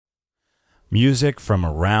Music from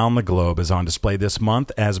around the globe is on display this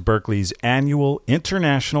month as Berklee's annual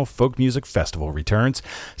International Folk Music Festival returns.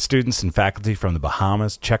 Students and faculty from the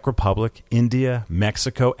Bahamas, Czech Republic, India,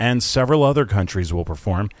 Mexico, and several other countries will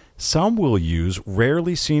perform. Some will use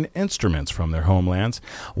rarely seen instruments from their homelands.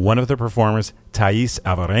 One of the performers, Tais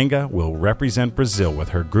Alvarenga, will represent Brazil with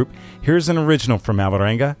her group. Here's an original from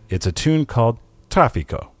Alvarenga. It's a tune called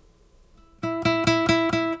Trafego.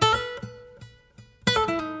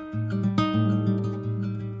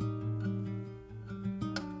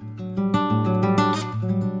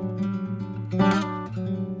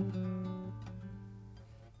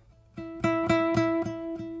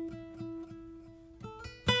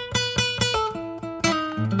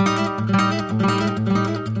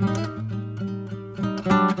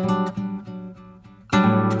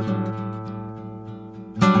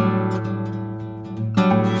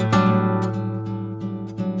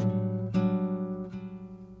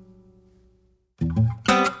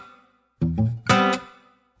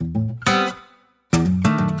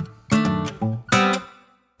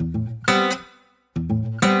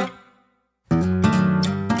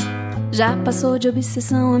 Já passou de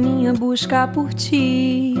obsessão a minha busca por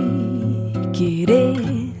te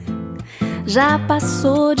querer. Já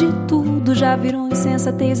passou de tudo, já virou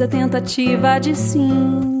insensatez a tentativa de se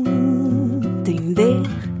entender.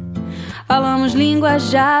 Falamos línguas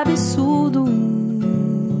de absurdo.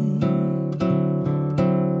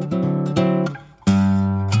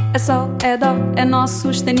 É sol, é dó, é nosso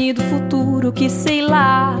sustenido futuro que sei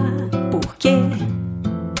lá por quê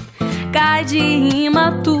cai de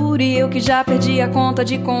imaturo, e eu que já perdi a conta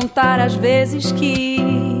de contar as vezes que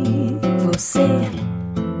você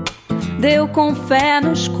deu com fé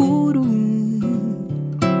no escuro.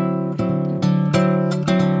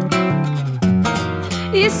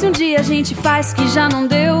 E se um dia a gente faz que já não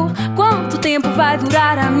deu, quanto tempo vai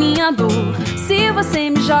durar a minha dor? Se você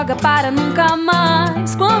me joga para nunca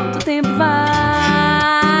mais, quanto tempo vai?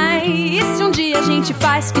 E se um dia a gente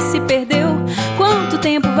faz que se perdeu, quanto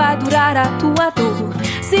tempo vai durar a tua dor?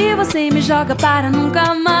 Se você me joga para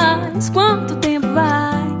nunca mais, quanto tempo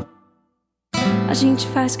vai? A gente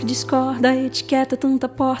faz que discorda, a etiqueta tanta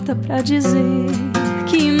porta pra dizer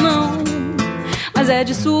que não, mas é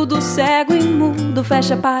de surdo, cego e mudo.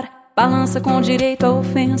 Fecha para, balança com direito a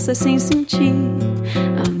ofensa sem sentir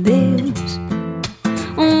adeus.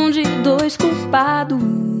 Um de dois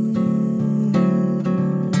culpados.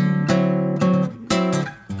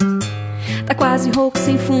 Tá quase rouco,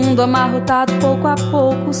 sem fundo, amarrotado pouco a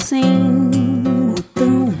pouco, sem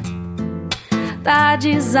botão. Tá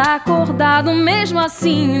desacordado, mesmo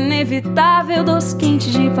assim inevitável. Doce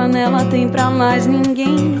quente de panela tem pra mais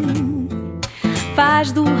ninguém.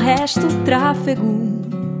 Faz do resto tráfego.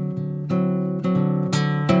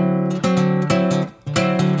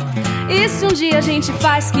 E se um dia a gente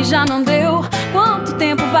faz que já não deu, quanto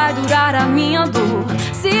tempo vai durar a minha dor?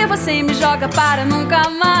 Se você me joga para nunca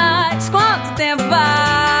mais, quanto tempo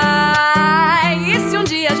vai? E se um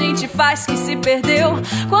dia a gente faz que se perdeu,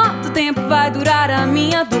 quanto tempo vai durar a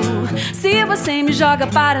minha dor? Se você me joga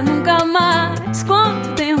para nunca mais, quanto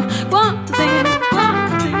tempo, quanto tempo,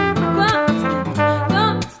 quanto tempo, quanto tempo?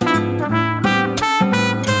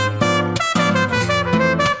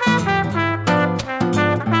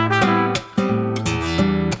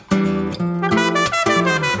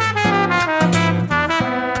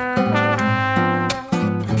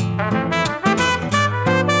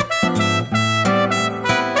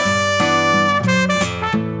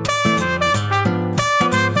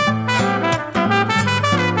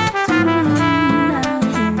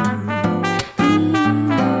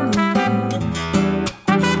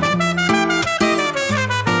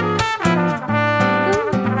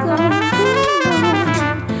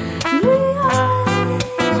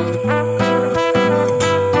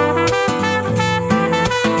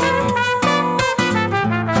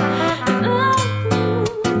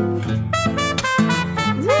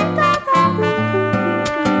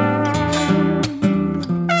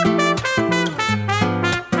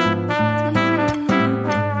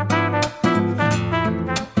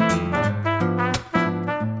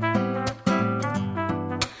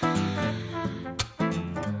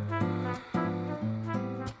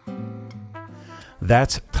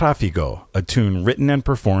 That's Trafego, a tune written and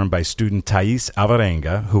performed by student Tais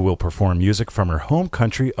Alvarenga, who will perform music from her home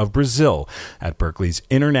country of Brazil at Berklee's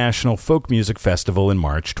International Folk Music Festival in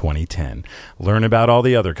March 2010. Learn about all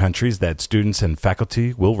the other countries that students and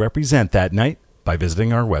faculty will represent that night by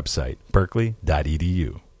visiting our website,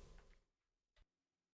 berklee.edu.